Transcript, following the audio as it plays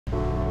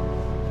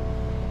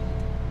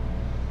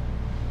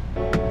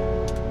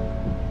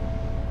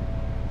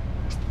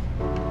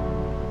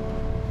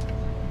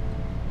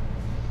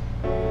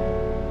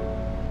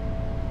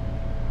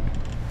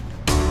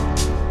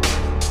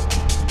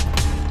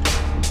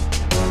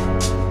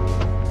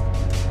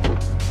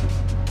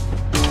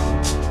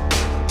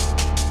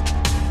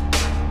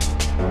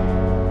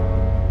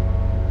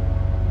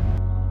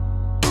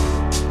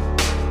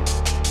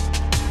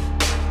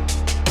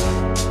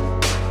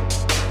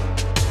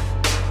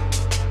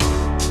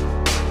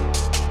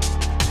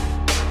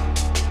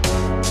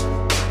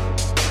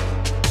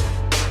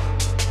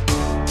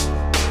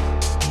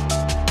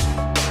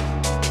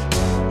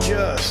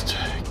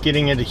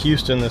getting into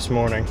Houston this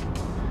morning.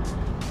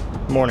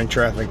 Morning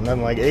traffic,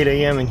 nothing like 8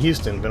 a.m. in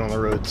Houston. Been on the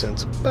road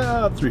since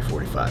about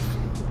 3:45.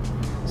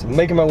 So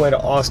making my way to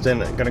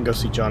Austin. I'm gonna go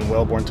see John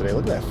Welborn today.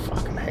 Look at that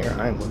fucking hair.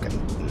 I'm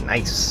looking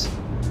nice.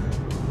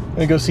 I'm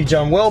gonna go see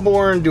John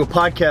Welborn, do a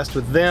podcast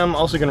with them.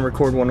 Also gonna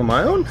record one of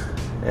my own,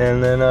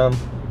 and then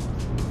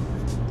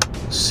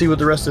see what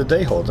the rest of the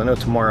day holds. I know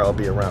tomorrow I'll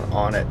be around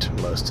Onnit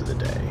most of the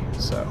day,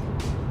 so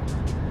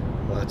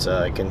let's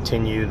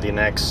continue the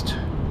next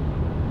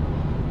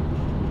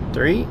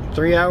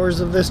three hours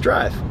of this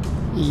drive.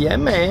 Yeah,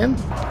 man.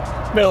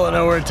 Middle of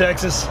nowhere,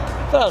 Texas.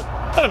 About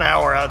an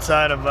hour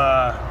outside of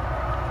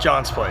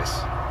John's place,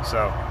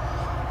 so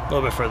a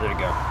little bit further to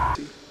go.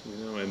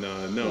 No,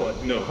 and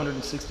no.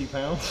 160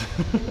 pounds?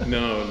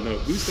 no.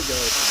 Who's the guy?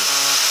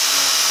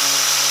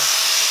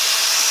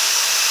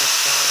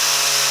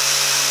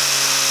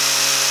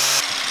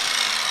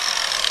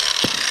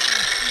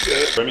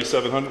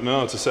 700?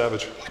 No, it's a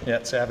Savage. Yeah,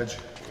 it's Savage.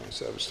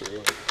 Savage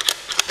 3.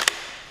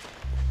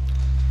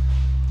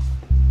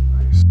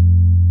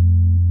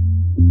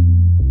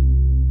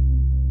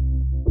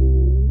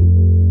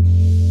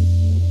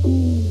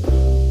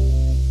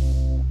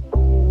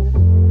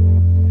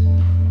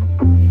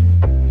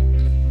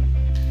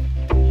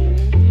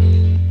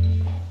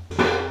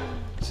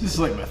 This is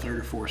like my third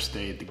or fourth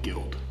stay at the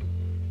Guild.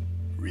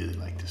 Really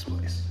like this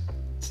place.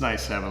 It's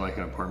nice having like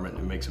an apartment.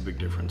 It makes a big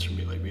difference for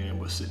me, like being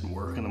able to sit and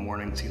work in the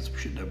morning to get some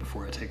shit done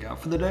before I take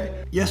out for the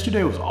day.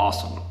 Yesterday was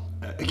awesome.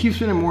 I keep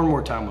spending more and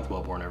more time with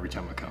Welborn every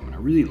time I come, and I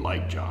really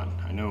like John.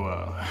 I know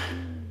a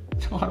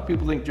lot of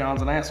people think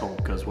John's an asshole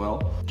because,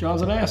 well,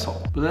 John's an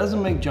asshole. But that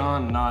doesn't make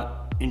John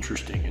not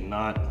interesting and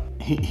not,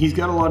 he's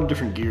got a lot of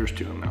different gears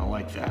to him, and I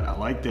like that. I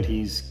like that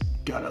he's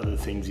got other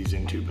things he's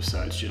into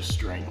besides just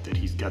strength, that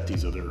he's got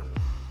these other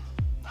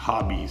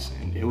hobbies,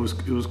 and it was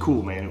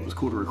cool, man. It was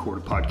cool to record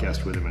a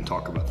podcast with him and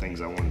talk about things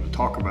I wanted to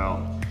talk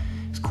about.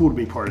 It's cool to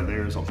be part of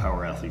theirs on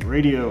Power Athlete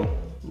Radio.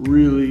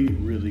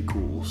 Really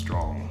cool,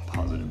 strong,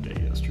 positive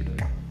day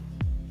yesterday.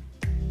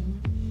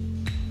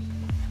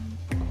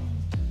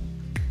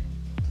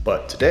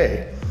 But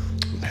today,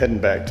 I'm heading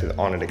back to the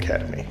Onnit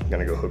Academy. I'm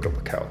gonna go hook up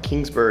with Kyle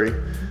Kingsbury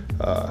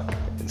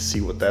and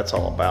see what that's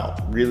all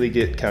about. Really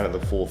get kind of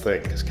the full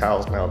thing, because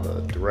Kyle's now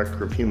the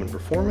director of human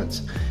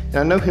performance, and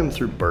I know him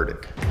through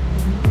Burdick.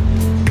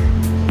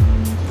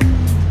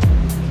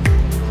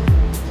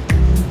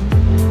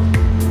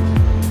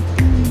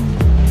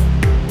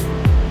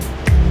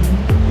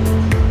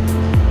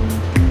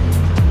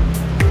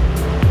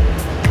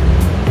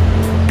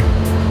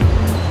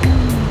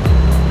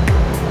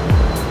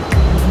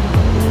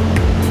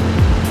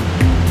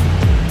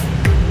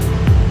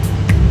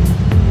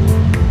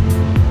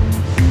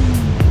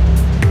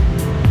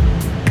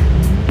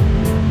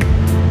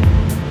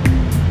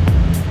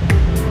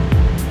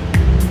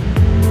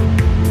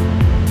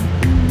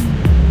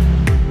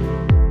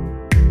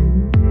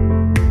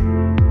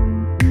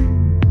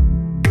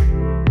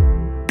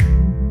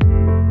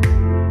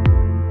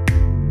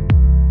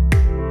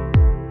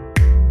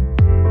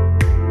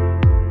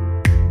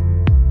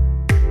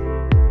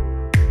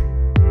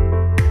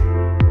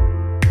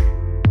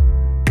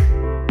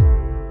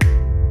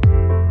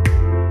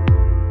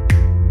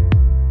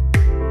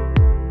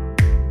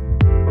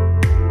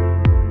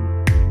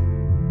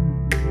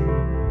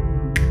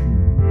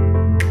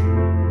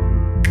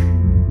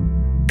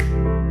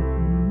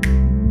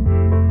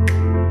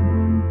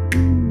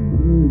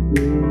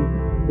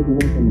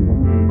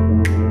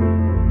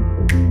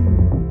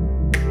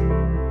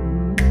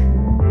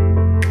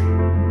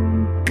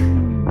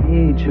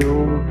 Hey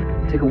Joe,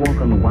 take a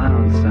walk on the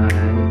wild side.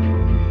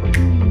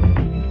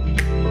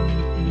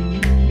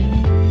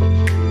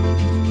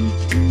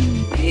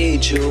 Hey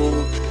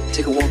Joe,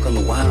 take a walk on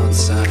the wild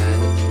side.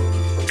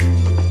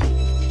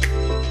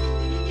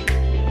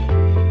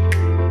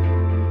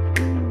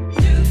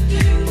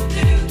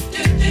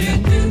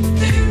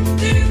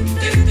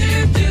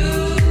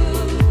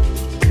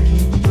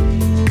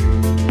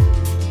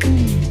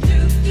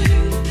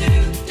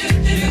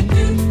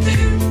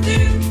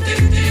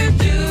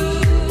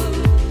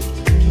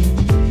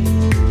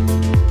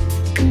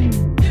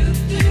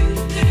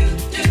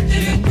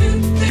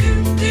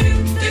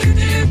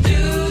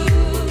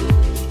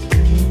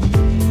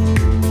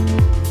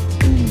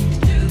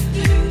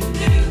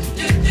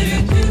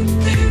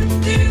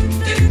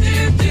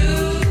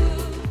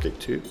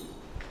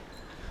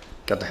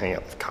 Got to hang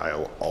out with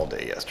Kyle all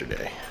day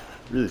yesterday.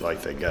 Really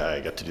liked that guy.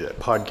 Got to do that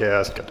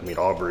podcast, got to meet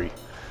Aubrey. It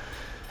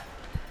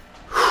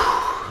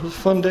was a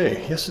fun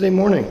day. Yesterday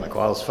morning, like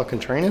while I was fucking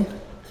training,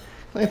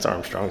 Lance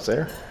Armstrong's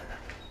there.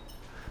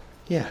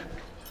 Yeah.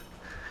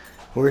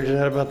 Weirded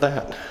out about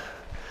that.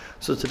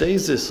 So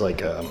today's this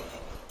like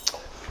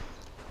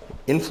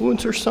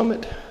influencer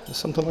summit,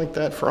 something like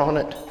that for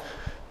Onnit.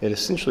 It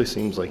essentially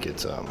seems like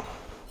it's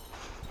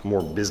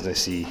more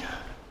businessy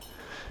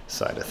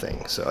side of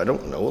things. So I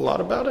don't know a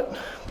lot about it,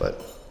 but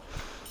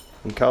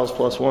I'm Kyle's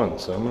 +1,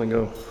 so I'm gonna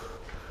go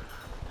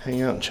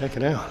hang out and check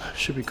it out.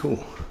 Should be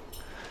cool.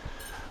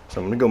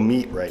 So I'm gonna go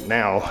meet right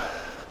now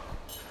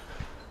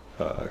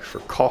for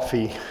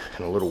coffee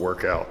and a little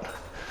workout.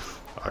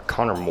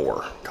 Connor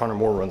Moore. Connor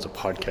Moore runs a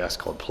podcast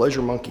called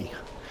Pleasure Monkey.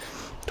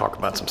 Talk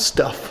about some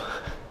stuff.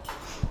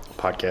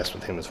 Podcast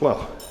with him as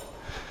well.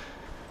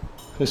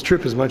 This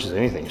trip, as much as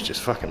anything, is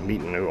just fucking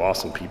meeting new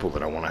awesome people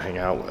that I want to hang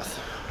out with.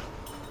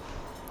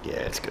 Yeah,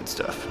 it's good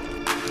stuff.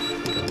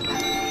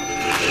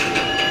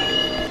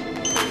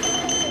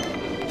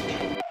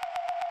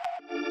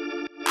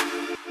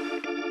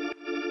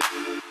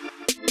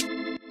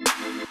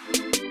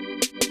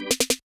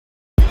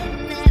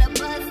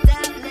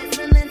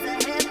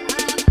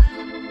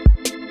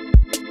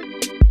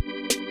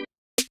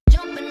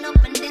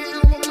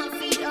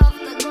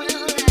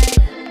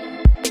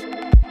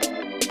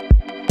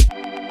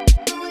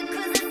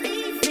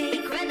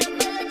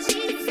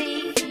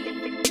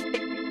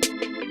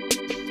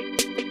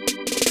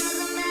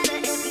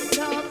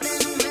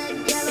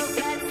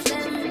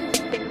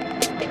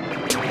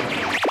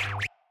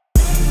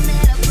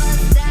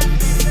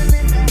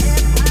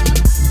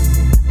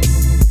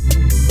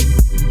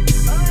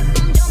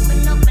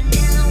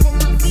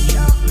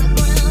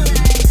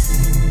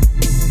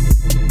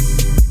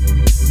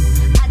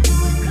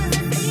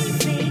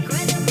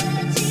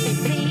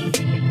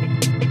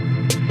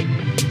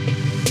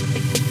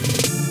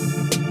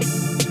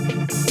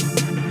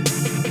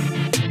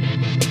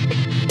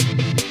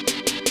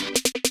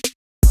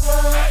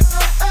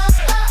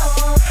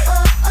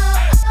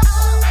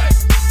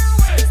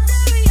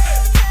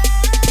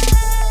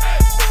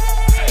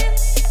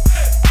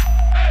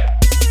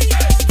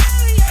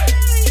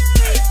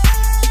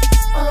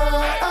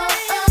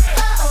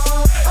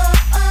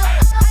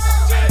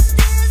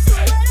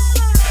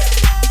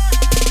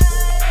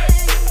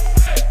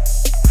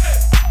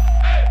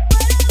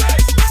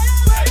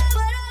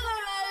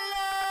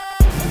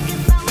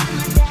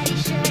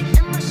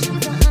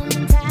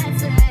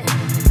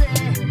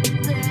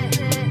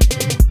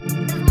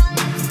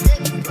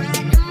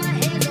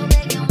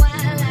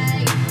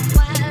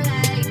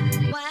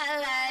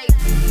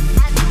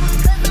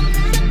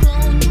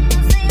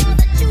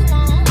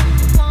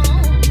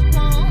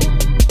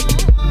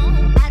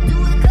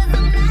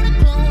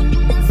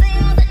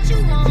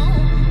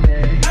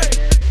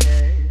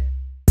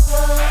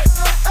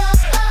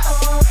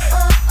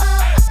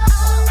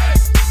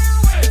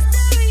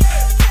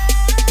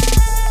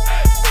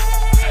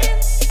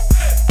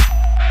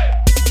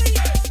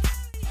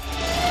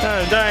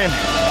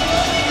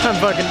 I'm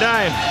fucking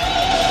dying.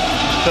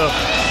 So,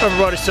 upper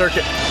body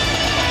circuit,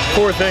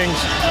 4 things,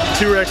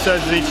 2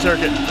 exercises each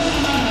circuit,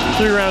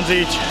 3 rounds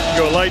each.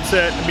 Go a light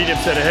set, a medium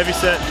set, a heavy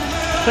set.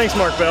 Thanks,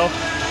 Mark Bell.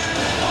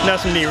 Now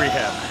some knee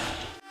rehab.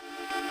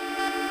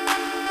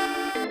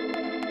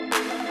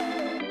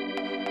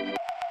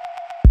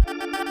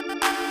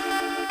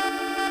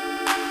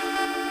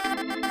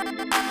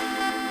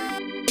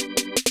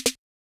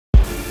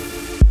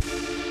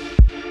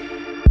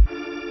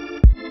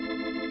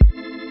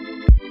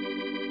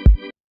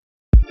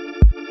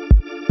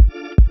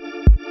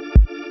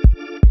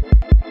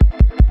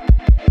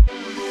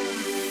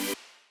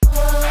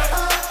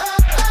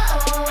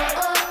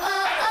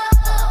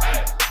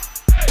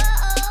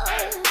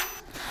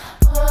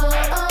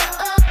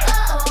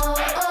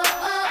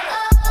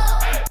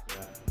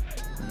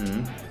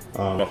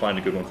 I'll find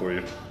a good one for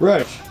you.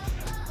 Right.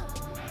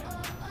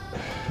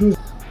 It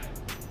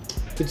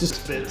just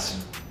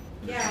fits.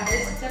 Yeah,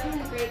 it's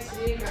definitely a great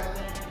studio girl,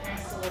 but my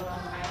parents still live on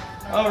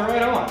Highland. Oh,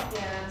 right on.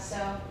 Yeah, so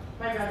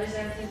my brother's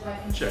there with his wife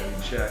and Check,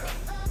 kids. check.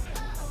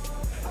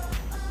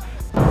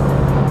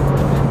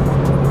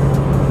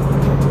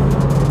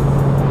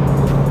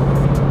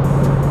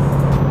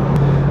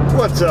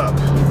 What's up?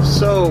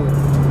 So,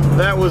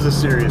 that was a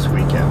serious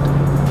weekend.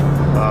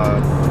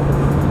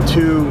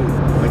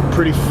 2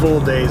 pretty full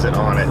days at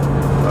Onnit,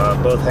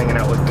 both hanging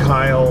out with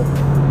Kyle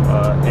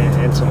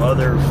and some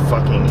other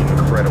fucking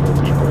incredible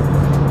people.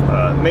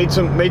 Made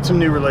some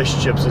new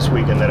relationships this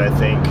weekend that I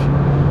think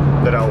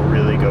that I'll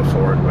really go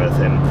forward with.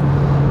 And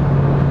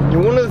you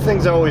know, one of the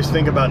things I always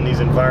think about in these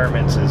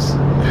environments is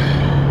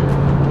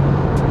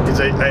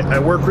I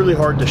work really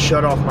hard to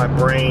shut off my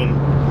brain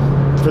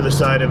for the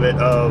side of it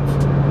of,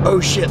 oh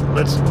shit,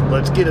 let's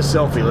get a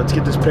selfie, let's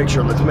get this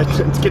picture, let's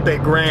get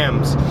that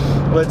grams,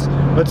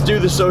 let's do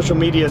the social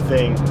media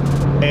thing,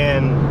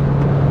 and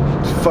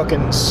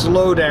fucking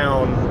slow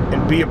down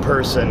and be a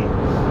person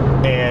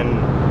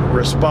and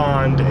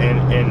respond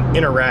and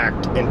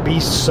interact and be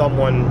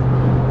someone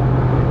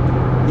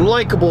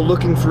likable,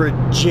 looking for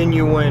a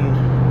genuine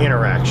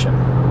interaction.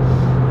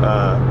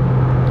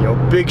 You know,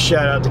 big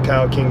shout out to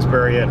Kyle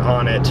Kingsbury at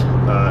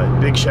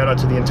Onnit. Big shout out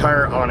to the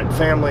entire Onnit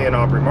family and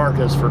Aubrey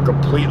Marcus for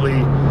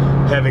completely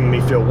having me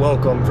feel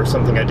welcome for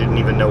something I didn't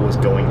even know was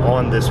going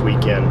on this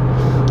weekend.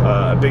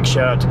 A big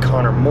shout out to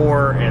Connor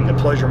Moore and the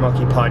Pleasure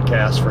Monkey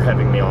podcast for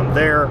having me on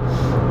there.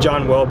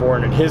 John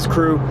Wellborn and his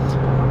crew.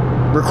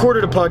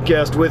 Recorded a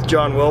podcast with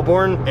John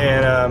Wellborn,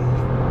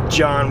 and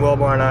John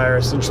Wellborn and I are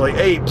essentially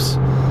apes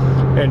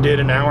and did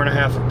an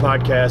hour-and-a-half of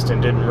podcast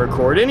and didn't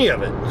record any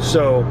of it.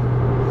 So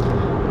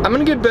I'm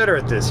gonna get better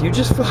at this. You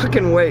just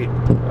fucking wait.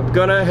 I'm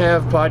gonna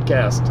have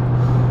podcast.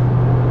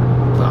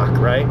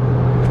 right?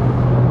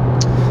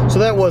 So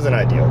that wasn't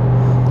ideal.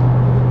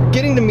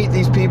 Getting to meet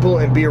these people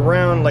and be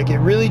around, like, it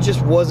really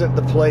just wasn't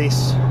the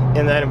place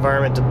in that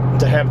environment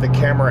to have the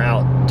camera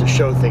out to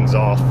show things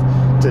off,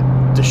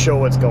 to show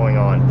what's going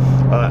on.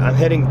 I'm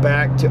heading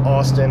back to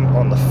Austin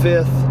on the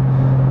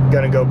 5th.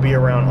 Gonna go be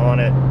around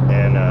Onnit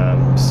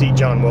and see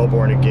John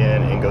Wellborn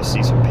again and go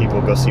see some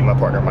people, go see my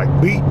partner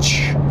Mike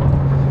Beach.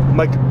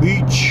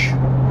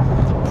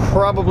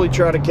 Probably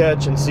try to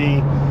catch and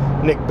see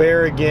Nick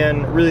Bear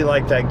again. Really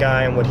like that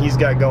guy and what he's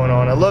got going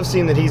on. I love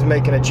seeing that he's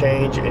making a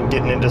change and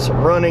getting into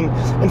some running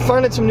and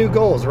finding some new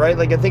goals, right?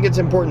 Like, I think it's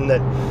important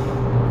that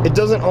it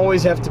doesn't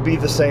always have to be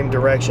the same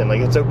direction.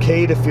 Like, it's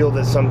okay to feel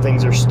that some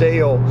things are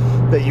stale,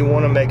 that you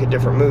want to make a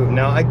different move.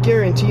 Now, I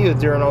guarantee you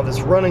during all this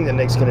running that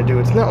Nick's going to do,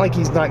 it's not like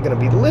he's not going to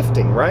be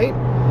lifting, right?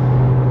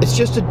 It's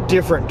just a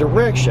different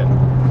direction.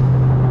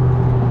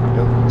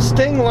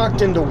 Staying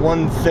locked into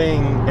one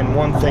thing and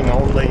one thing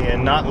only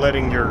and not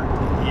letting your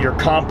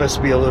compass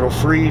be a little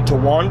free to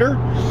wander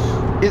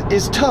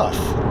is tough.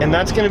 And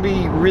that's going to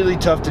be really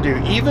tough to do.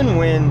 Even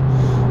when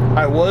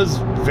I was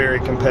very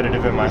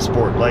competitive in my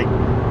sport, like,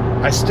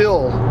 I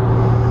still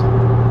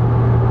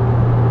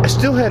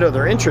had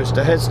other interests.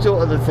 I had still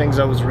other things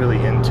I was really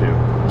into.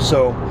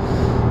 So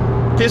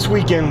this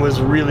weekend was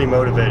really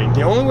motivating.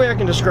 The only way I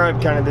can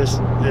describe kind of this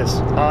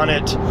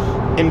Onnit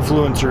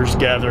influencers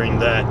gathering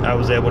that I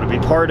was able to be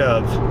part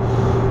of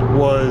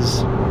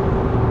was,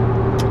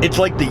 it's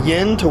like the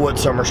yin to what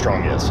Summer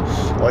Strong is.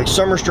 Like,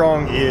 Summer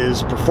Strong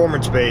is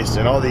performance-based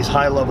and all these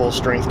high-level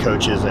strength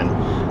coaches and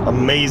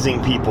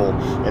amazing people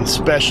and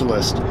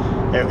specialists,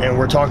 and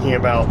we're talking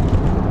about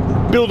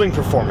building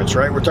performance,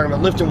 right? We're talking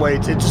about lifting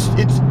weights.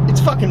 It's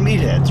fucking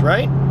meatheads,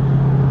 right?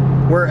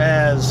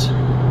 Whereas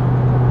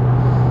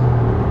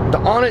the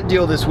Onnit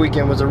deal this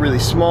weekend was a really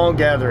small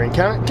gathering,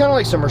 kind of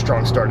like Summer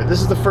Strong started.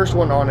 This is the first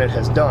one Onnit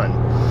has done,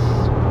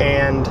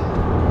 and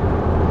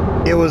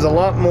it was a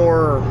lot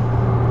more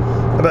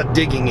about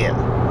digging in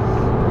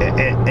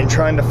and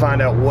trying to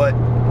find out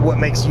what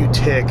makes you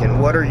tick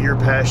and what are your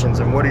passions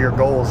and what are your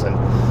goals. And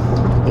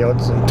you know,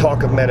 it's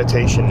talk of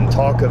meditation and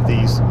talk of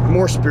these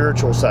more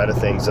spiritual side of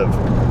things, of,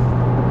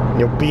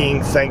 you know,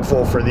 being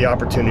thankful for the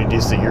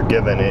opportunities that you're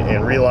given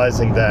and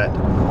realizing that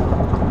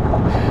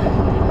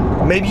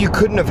maybe you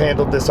couldn't have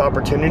handled this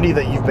opportunity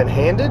that you've been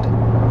handed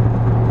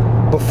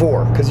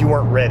before because you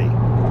weren't ready.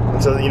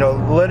 And so, you know,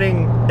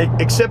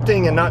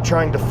 accepting and not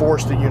trying to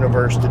force the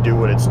universe to do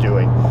what it's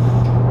doing.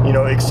 You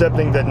know,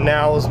 accepting that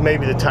now is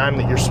maybe the time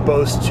that you're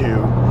supposed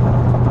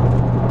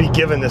to be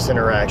given this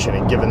interaction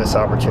and given this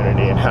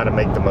opportunity and how to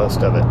make the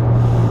most of it.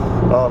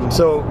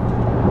 So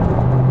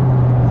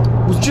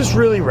it was just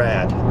really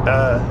rad.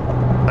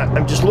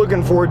 I'm just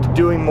looking forward to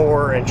doing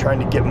more and trying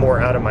to get more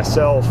out of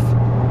myself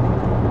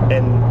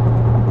and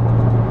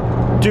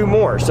do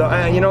more. So,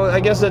 you know, I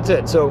guess that's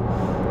it. So,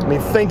 I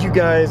mean, thank you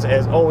guys,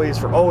 as always,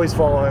 for always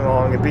following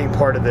along and being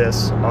part of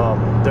this.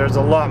 There's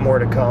a lot more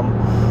to come.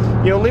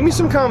 You know, leave me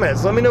some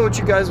comments. Let me know what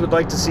you guys would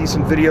like to see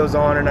some videos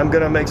on, and I'm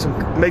gonna make some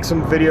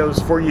videos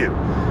for you.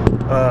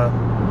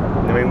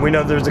 I mean, we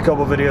know there's a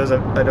couple videos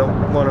I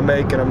don't want to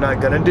make and I'm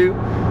not gonna do,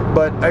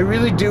 but I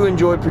really do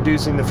enjoy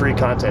producing the free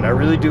content. I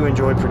really do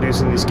enjoy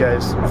producing these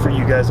guys for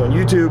you guys on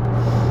YouTube.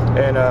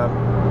 And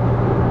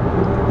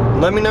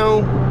let me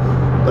know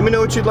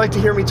what you'd like to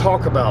hear me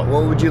talk about.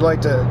 What would you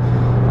like to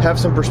have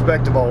some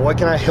perspective on? What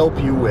can I help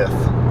you with?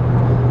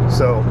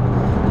 So,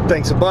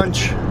 thanks a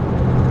bunch.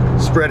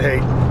 Spread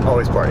hate,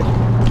 always party.